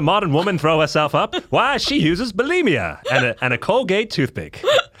does the modern woman throw herself up? Why, she uses bulimia and a Colgate toothpick.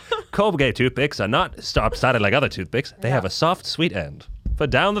 Colgate toothpicks are not sharp-sided like other toothpicks. They have a soft, sweet end for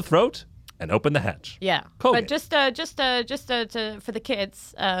down the throat and open the hatch. Yeah. Colgate. But just for the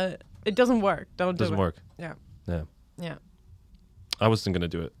kids, it doesn't work. Don't do it. Doesn't work. Yeah. Yeah. Yeah. I wasn't gonna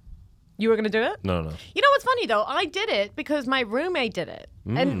do it. You were gonna do it? No. You know what's funny though? I did it because my roommate did it,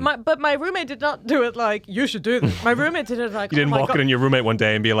 Mm. but my roommate did not do it like you should do this. My roommate did it like You didn't oh my walk God. in on your roommate one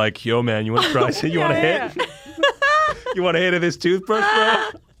day and be like, "Yo, man, you want to try? You want to hit? You want to hit of this toothbrush,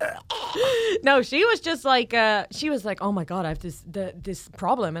 bro?" No, she was just like oh my God, I have this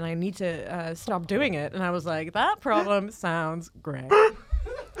problem and I need to stop doing it. And I was like, that problem sounds great.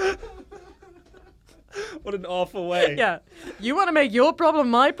 What an awful way. Yeah, you want to make your problem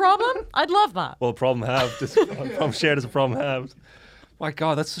my problem? I'd love that. Well, problem halved. Problem shared is a problem halved. My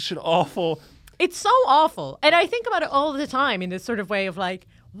God, that's such an awful. It's so awful. And I think about it all the time in this sort of way of like,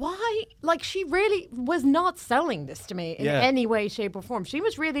 why? Like, she really was not selling this to me in Yeah. any way, shape, or form. She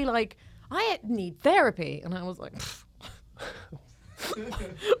was really like, I need therapy. And I was like,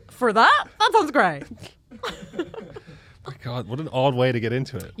 for that? That sounds great. My God, what an odd way to get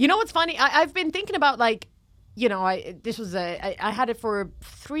into it. You know what's funny? I've been thinking about like, you know, I had it for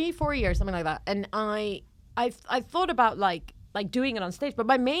 3-4 years, something like that. And I thought about like doing it on stage. But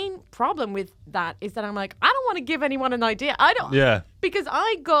my main problem with that is that I'm like, I don't want to give anyone an idea. I don't. Yeah. Because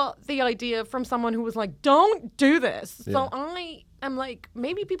I got the idea from someone who was like, don't do this. Yeah. So I am like,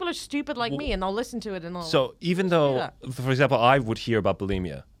 maybe people are stupid like me and they'll listen to it and I'll. So even though, Yeah. for example, I would hear about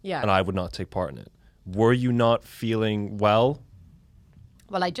bulimia, Yeah. and I would not take part in it. Were you not feeling well?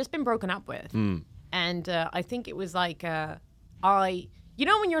 Well, I'd just been broken up with. Mm. And I think it was like, you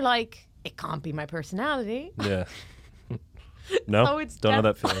know, when you're like, it can't be my personality. Yeah. No, So it's don't know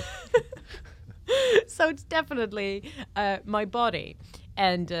that feeling. So it's definitely my body.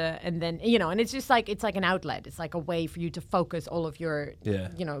 And then, you know, and it's just like, it's like an outlet. It's like a way for you to focus all of your, Yeah.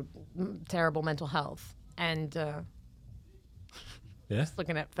 you know, terrible mental health. And Yeah. just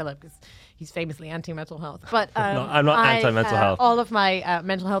looking at Philip because he's famously anti-mental health. But I'm not anti-mental health. All of my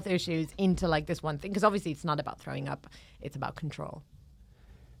mental health issues into like this one thing because obviously it's not about throwing up; it's about control.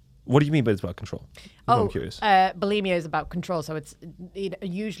 What do you mean by it's about control? I'm curious. Bulimia is about control. So it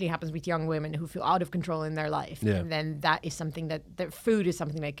usually happens with young women who feel out of control in their life. Yeah. And then that is something that their food is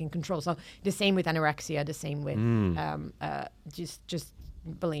something they can control. So the same with anorexia, the same with just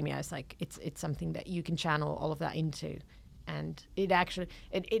bulimia. It's like it's something that you can channel all of that into. And it actually,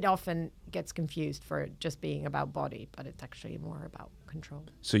 it often gets confused for just being about body, but it's actually more about control.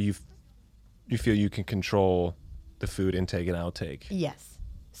 So you feel you can control the food intake and outtake? Yes.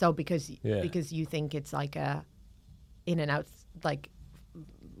 So because you think it's like a in and out like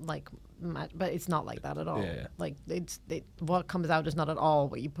but it's not like that at all. Yeah. Like what comes out is not at all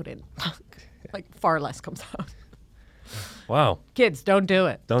what you put in. Like far less comes out. Wow. Kids, don't do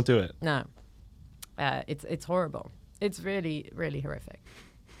it. Don't do it. No. It's horrible. It's really, really horrific.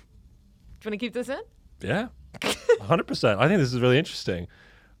 Do you want to keep this in? Yeah. 100%. I think this is really interesting.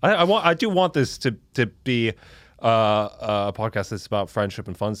 I do want this to be a podcast that's about friendship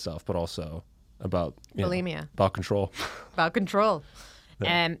and fun stuff, but also about bulimia, about control. About control.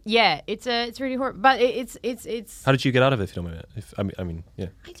 Yeah. It's really horrible. But it's. How did you get out of it? If you don't mind? I mean, yeah.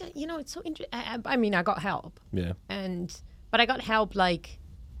 It's so interesting. I mean, I got help. Yeah. But I got help like,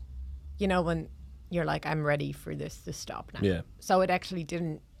 when you're like, I'm ready for this to stop now. Yeah. So it actually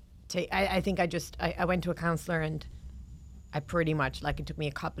didn't take. I think I went to a counselor and I pretty much it took me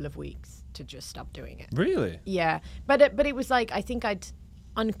a couple of weeks to just stop doing it. Really? Yeah, but it was like I think I'd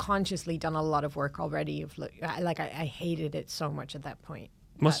unconsciously done a lot of work already. Of I hated it so much at that point.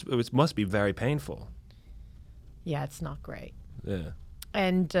 It must be very painful. Yeah, it's not great. Yeah.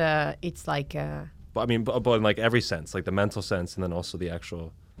 And it's like. But I mean, but in like every sense, like the mental sense, and then also the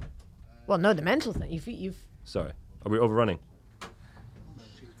actual. Well, no, the mental thing. You've. Sorry, are we overrunning?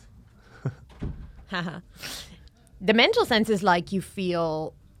 The mental sense is like you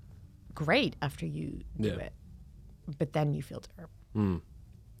feel great after you do it, but then you feel terrible.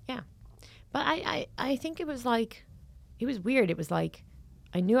 Yeah, but I think it was weird. It was like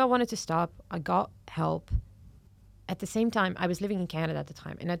I knew I wanted to stop. I got help. At the same time, I was living in Canada at the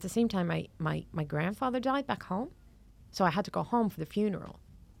time. And at the same time, my grandfather died back home. So I had to go home for the funeral.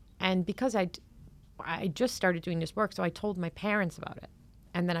 And because I just started doing this work, so I told my parents about it.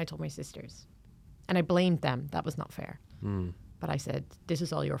 And then I told my sisters. And I blamed them. That was not fair. But I said, this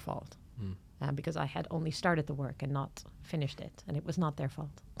is all your fault. Because I had only started the work and not finished it. And it was not their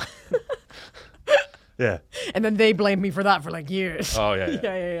fault. Yeah. And then they blamed me for that for like years. Oh, yeah.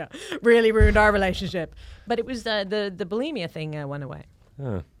 Yeah. Really ruined our relationship. But it was the bulimia thing went away.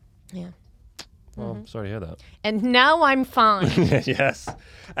 Yeah. Yeah. Well, sorry to hear that. And now I'm fine. Yes.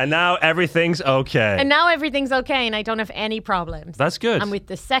 And now everything's okay. And now everything's okay and I don't have any problems. That's good. I'm with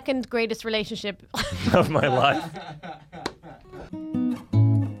the second greatest relationship. Of my life.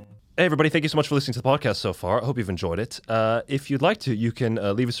 Hey everybody, thank you so much for listening to the podcast so far. I hope you've enjoyed it. If you'd like to, you can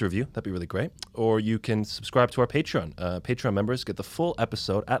leave us a review. That'd be really great. Or you can subscribe to our Patreon. Patreon members get the full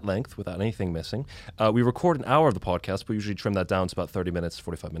episode at length without anything missing. We record an hour of the podcast. We usually trim that down to about 30 minutes,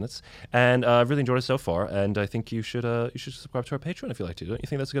 45 minutes. And I've really enjoyed it so far. And I think you should subscribe to our Patreon if you like to. Don't you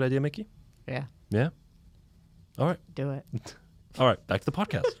think that's a good idea, Micky? Yeah. Yeah? All right. Do it. All right, back to the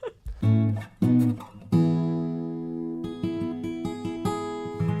podcast.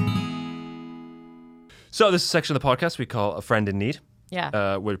 So this is a section of the podcast we call A Friend in Need.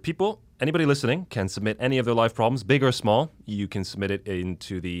 Yeah. Where anybody listening, can submit any of their life problems, big or small. You can submit it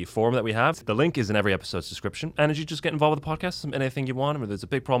into the forum that we have. The link is in every episode's description. And as you just get involved with the podcast, submit anything you want. Whether there's a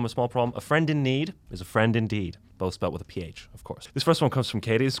big problem, a small problem, a friend in need is a friend indeed. Both spelled with a PH, of course. This first one comes from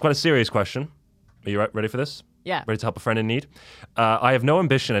Katie. It's quite a serious question. Are you ready for this? Yeah. Ready to help a friend in need? I have no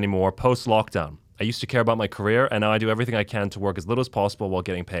ambition anymore post-lockdown. I used to care about my career, and now I do everything I can to work as little as possible while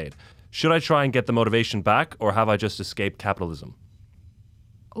getting paid. Should I try and get the motivation back, or have I just escaped capitalism?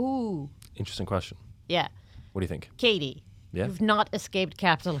 Ooh. Interesting question. Yeah. What do you think? Katie. Yeah? You've not escaped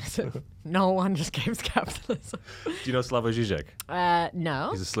capitalism. No one escapes capitalism. Do you know Slavoj Žižek?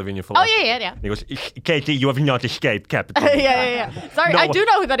 No. He's a Slovenian Oh, philosopher. yeah. He goes, Katie, you have not escaped capitalism. Yeah. Sorry, I do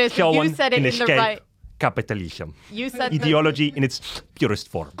know who that is, but you said it in the right... Capitalism. You said Ideology in its purest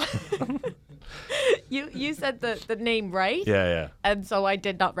form. You said the name right. Yeah. And so I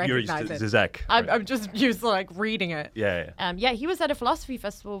did not You're recognize it. Zizek. I'm just used to like reading it. Yeah. He was at a philosophy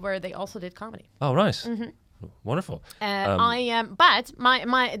festival where they also did comedy. Oh, nice. Wonderful. But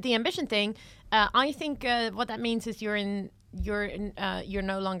the ambition thing, I think what that means is you're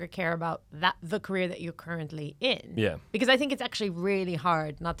no longer care about the career that you're currently in. Yeah. Because I think it's actually really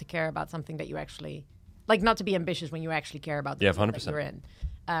hard not to care about something that you actually like, not to be ambitious when you actually care about the field that you're in.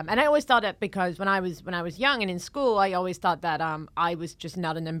 And I always thought that because when I was young and in school, I always thought that I was just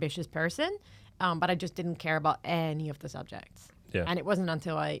not an ambitious person, but I just didn't care about any of the subjects. Yeah. And it wasn't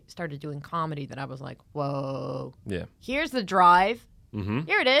until I started doing comedy that I was like, whoa. Yeah. Here's the drive. Mm-hmm.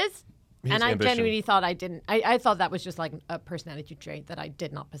 Here it is. Here's and the I ambition. genuinely thought I didn't. I thought that was just like a personality trait that I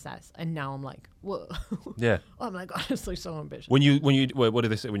did not possess. And now I'm like, whoa. Yeah. I'm like honestly so ambitious. When you what do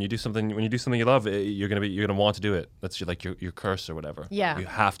they say? When you do something you love, you're gonna want to do it. That's your curse or whatever. Yeah. You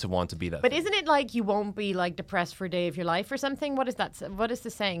have to want to be that. But thing. isn't it like you won't be like depressed for a day of your life or something? What is that? What is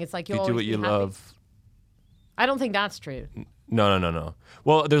the saying? It's like If you do what you love. I don't think that's true. No.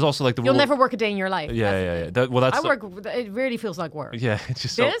 Well, there's also like the You'll rule. never work a day in your life. Yeah. That's I work. It really feels like work. Yeah, it's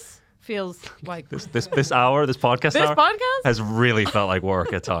just This feels like this hour, this podcast This hour podcast? has really felt like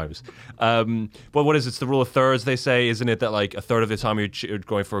work at times. But what is it? It's the rule of thirds, they say, isn't it? That like a third of the time you're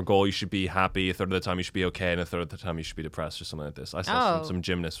going for a goal, you should be happy. A third of the time you should be okay, and a third of the time you should be depressed or something like this. I saw some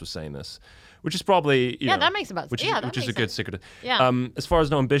gymnast was saying this, which is probably that makes about which that which is makes a good sense. secret. Yeah. As far as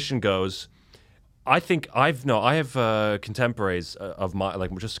no ambition goes. I think I have contemporaries of my,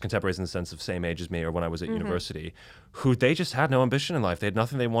 like just contemporaries in the sense of same age as me or when I was at university, who they just had no ambition in life. They had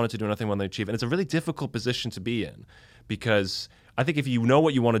nothing they wanted to do, nothing they wanted to achieve. And it's a really difficult position to be in because I think if you know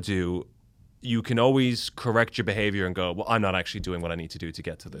what you want to do, you can always correct your behavior and go, well, I'm not actually doing what I need to do to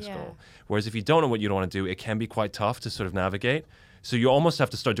get to this goal. Whereas if you don't know what you want to do, it can be quite tough to sort of navigate. So you almost have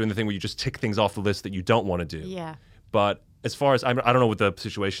to start doing the thing where you just tick things off the list that you don't want to do. Yeah. But as far as I don't know what the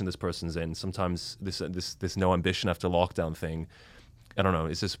situation this person's in. Sometimes this no ambition after lockdown thing. I don't know.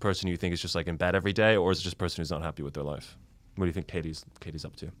 Is this a person you think is just like in bed every day, or is it just a person who's not happy with their life? What do you think Katie's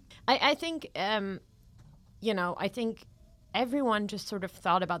up to? I think I think everyone just sort of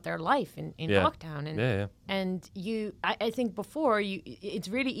thought about their life in lockdown, and and I think before it's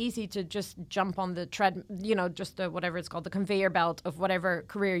really easy to just jump on the just the whatever it's called, the conveyor belt of whatever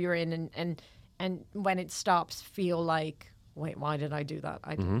career you're in, and when it stops, feel like, wait, why did I do that?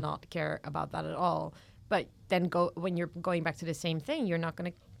 I did not care about that at all. But then when you're going back to the same thing, you're not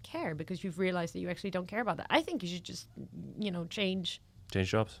going to care because you've realized that you actually don't care about that. I think you should just, change Change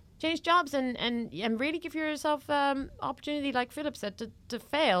jobs. Change jobs and really give yourself opportunity, like Philip said, to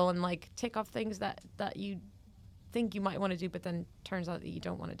fail and like tick off things that you think you might want to do, but then turns out that you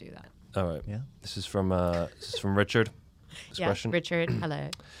don't want to do that. All right. Yeah. This is from Richard. This Yeah, question. Richard, hello.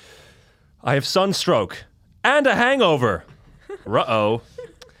 I have sunstroke and a hangover. Uh-oh.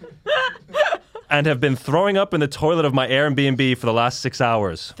 And have been throwing up in the toilet of my Airbnb for the last 6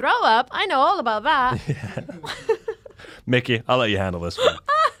 hours. Throw up? I know all about that. Micky, I'll let you handle this one.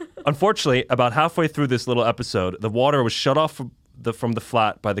 Unfortunately, about halfway through this little episode, the water was shut off from the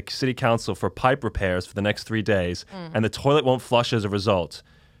flat by the city council for pipe repairs for the next 3 days, and the toilet won't flush as a result.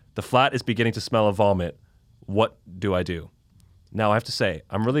 The flat is beginning to smell of vomit. What do I do? Now, I have to say,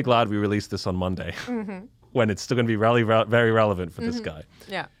 I'm really glad we released this on Monday, when it's still going to be very relevant for this guy.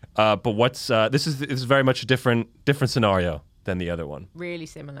 Yeah. But what's this is very much a different scenario than the other one. Really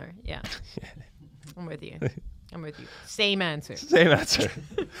similar. Yeah. I'm with you. Same answer. Same answer.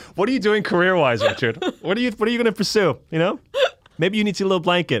 What are you doing career-wise, Richard? What are you going to pursue? You know, maybe you need a little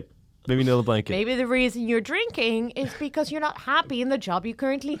blanket. Maybe Maybe the reason you're drinking is because you're not happy in the job you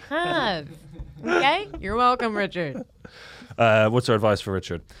currently have. Okay? You're welcome, Richard. What's our advice for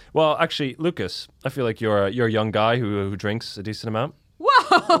Richard? Well, actually, Lucas, I feel like you're a young guy who drinks a decent amount.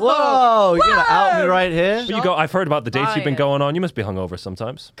 Whoa! You're gonna out me right here? But I've heard about the dates you've been Riot. going on. You must be hungover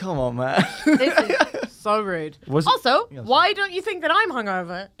sometimes. Come on, man. This is so rude. Also, why don't you think that I'm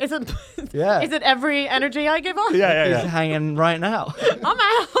hungover? Is it every energy I give off? He's hanging right now. I'm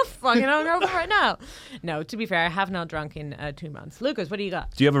out fucking hungover right now. No, to be fair, I have not drunk in 2 months. Lucas, what do you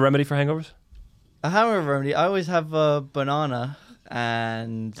got? Do you have a remedy for hangovers? A hangover remedy. I always have a banana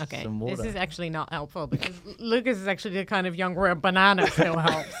and Okay, some water. this is actually not helpful because Lucas is actually the kind of young where a banana still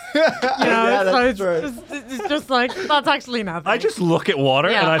helps. It's just like, that's actually nothing. I just look at water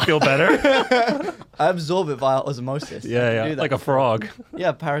and I feel better. I absorb it via osmosis. Yeah, Do that. like a frog.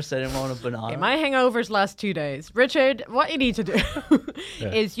 Yeah, paracetamol on a banana. Okay, my hangovers last 2 days. Richard, what you need to do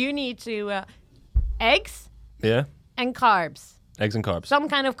is you need to eggs Yeah, and carbs. eggs and carbs. Some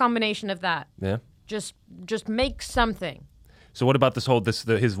kind of combination of that. Yeah. Just make something. So what about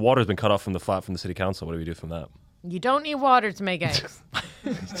his water's been cut off from the flat from the city council? What do we do from that? You don't need water to make eggs.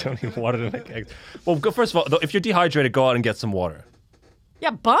 You don't need water to make eggs. Well, first of all, though, if you're dehydrated, go out and get some water.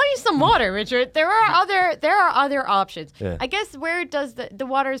 Yeah, buy some water, Richard. There are other options. Yeah. I guess where does the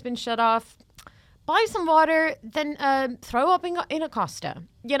water has been shut off? Buy some water, then throw up in a Costa.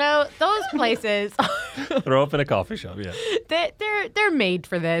 You know, those places. Throw up in a coffee shop, yeah. They're made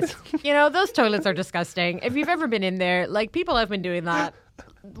for this. You know, those toilets are disgusting. If you've ever been in there, like people have been doing that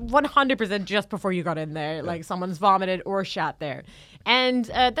 100% just before you got in there. Like someone's vomited or shat there. And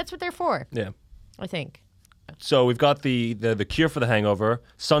that's what they're for. Yeah. I think. So we've got the cure for the hangover,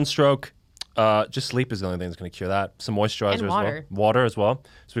 sunstroke. Just sleep is the only thing that's going to cure that. Some moisturizer And as water. well. Water as well.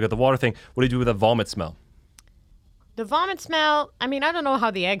 So we got the water thing. What do you do with the vomit smell? The vomit smell, I mean, I don't know how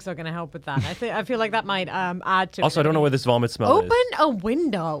the eggs are going to help with that. I feel like that might add to Also, it. I don't know where this vomit smell is. Open a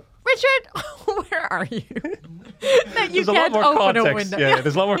window. Richard, where are you? That you There's a lot can't more open context. a window. Yeah,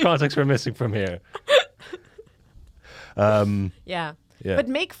 there's a lot more context we're missing from here. Yeah. Yeah. But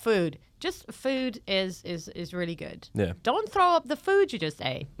make food. Just food is really good. Yeah. Don't throw up the food you just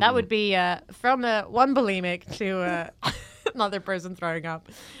ate. That would be from one bulimic to another person throwing up.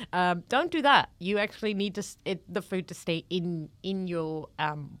 Don't do that. You actually need the food to stay in your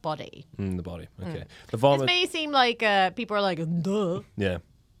body. In the body. Okay. The This vomit. may seem like people are like, duh. Yeah.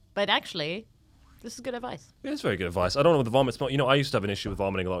 But actually, this is good advice. Yeah, it's very good advice. I don't know what the vomit smell. You know, I used to have an issue with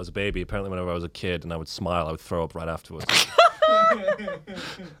vomiting a lot as a baby. Apparently, whenever I was a kid and I would smile, I would throw up right afterwards.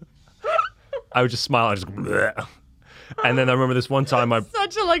 I would just smile. I just go, bleh. And then I remember this one time,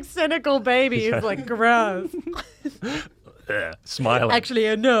 Such a cynical baby. It's like gross. smiling.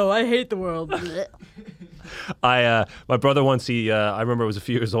 Actually, no, I hate the world. My brother once, I remember I was a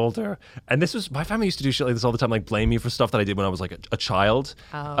few years older, and my family used to do shit like this all the time, like blame me for stuff that I did when I was like a child.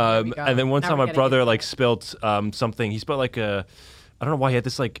 There we go. And then one Now time we're my getting brother into like spilt something. He spilled like I don't know why he had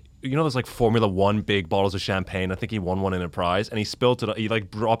this like, you know, those like Formula One big bottles of champagne. I think he won one in a prize, and he spilt it. He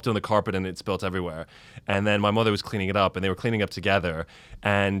like dropped it on the carpet, and it spilt everywhere. And then my mother was cleaning it up, and they were cleaning up together.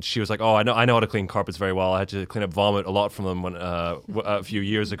 And she was like, "Oh, I know how to clean carpets very well. I had to clean up vomit a lot from them a few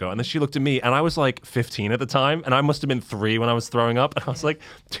years ago." And then she looked at me, and I was like 15 at the time, and I must have been 3 when I was throwing up. And I was like,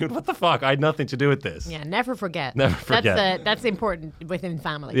 "Dude, what the fuck? I had nothing to do with this." Yeah, never forget. Never forget. That's important within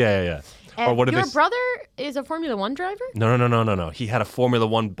family. Yeah. Or what if your they... brother is a Formula One driver? No. He had a Formula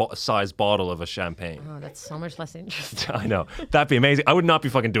One size bottle of a champagne. Oh, that's so much less interesting. I know. That'd be amazing. I would not be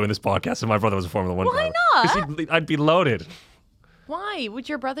fucking doing this podcast if my brother was a Formula One driver. Why not? Because I'd be loaded. Why? Would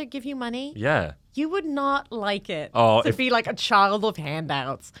your brother give you money? Yeah. You would not like it Oh, to be like a child of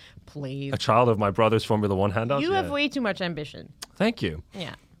handouts. Please. A child of my brother's Formula One handouts? You have Yeah. way too much ambition. Thank you.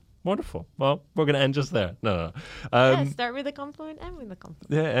 Yeah. Wonderful. Well, we're going to end just there. No. Yeah, start with a compliment, end with a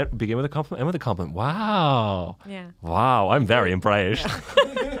compliment. Yeah, begin with a compliment, end with a compliment. Wow. Yeah. Wow, I'm very impressed.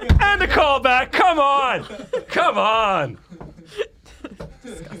 And a callback. Come on. Come on.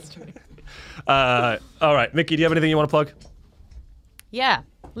 Disgusting. All right, Micky, do you have anything you want to plug? Yeah.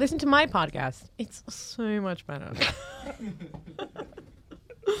 Listen to my podcast. It's so much better.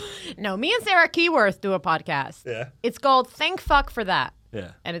 No, me and Sarah Keyworth do a podcast. Yeah. It's called Thank Fuck for That.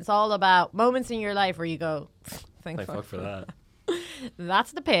 Yeah. And it's all about moments in your life where you go, thank Thank fuck fuck for that.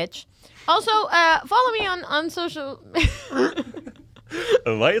 That's the pitch. Also, follow me on social. It's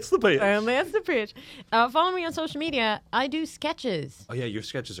the pitch. That's the pitch. Follow me on social media. I do sketches. Oh, yeah, your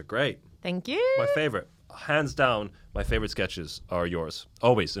sketches are great. Thank you. My favorite. Hands down, my favorite sketches are yours.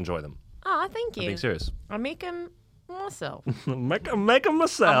 Always enjoy them. Ah, thank you. I'm being serious. I make them myself. Make them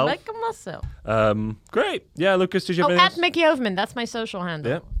myself. I'll make them myself. Great. Yeah, Lucas, did you have Oh, anything at Micky Overman. That's my social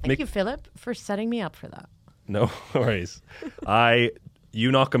handle. Yeah. Thank you, Philip, for setting me up for that. No worries. You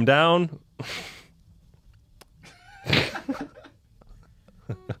knock them down.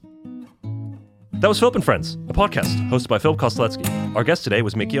 That was Philip and Friends, a podcast hosted by Philip Kosteletsky. Our guest today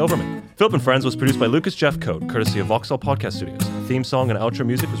was Micky Overman. Philip and Friends was produced by Lucas Jeff Coate, courtesy of Vauxhall Podcast Studios. Theme song and outro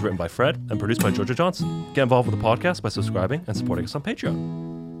music was written by Fred and produced by Georgia Johnson. Get involved with the podcast by subscribing and supporting us on Patreon.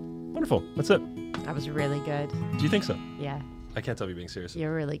 Wonderful. That's it. That was really good. Do you think so? Yeah, I can't tell if you're being serious.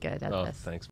 you're really good at Oh, this. thanks.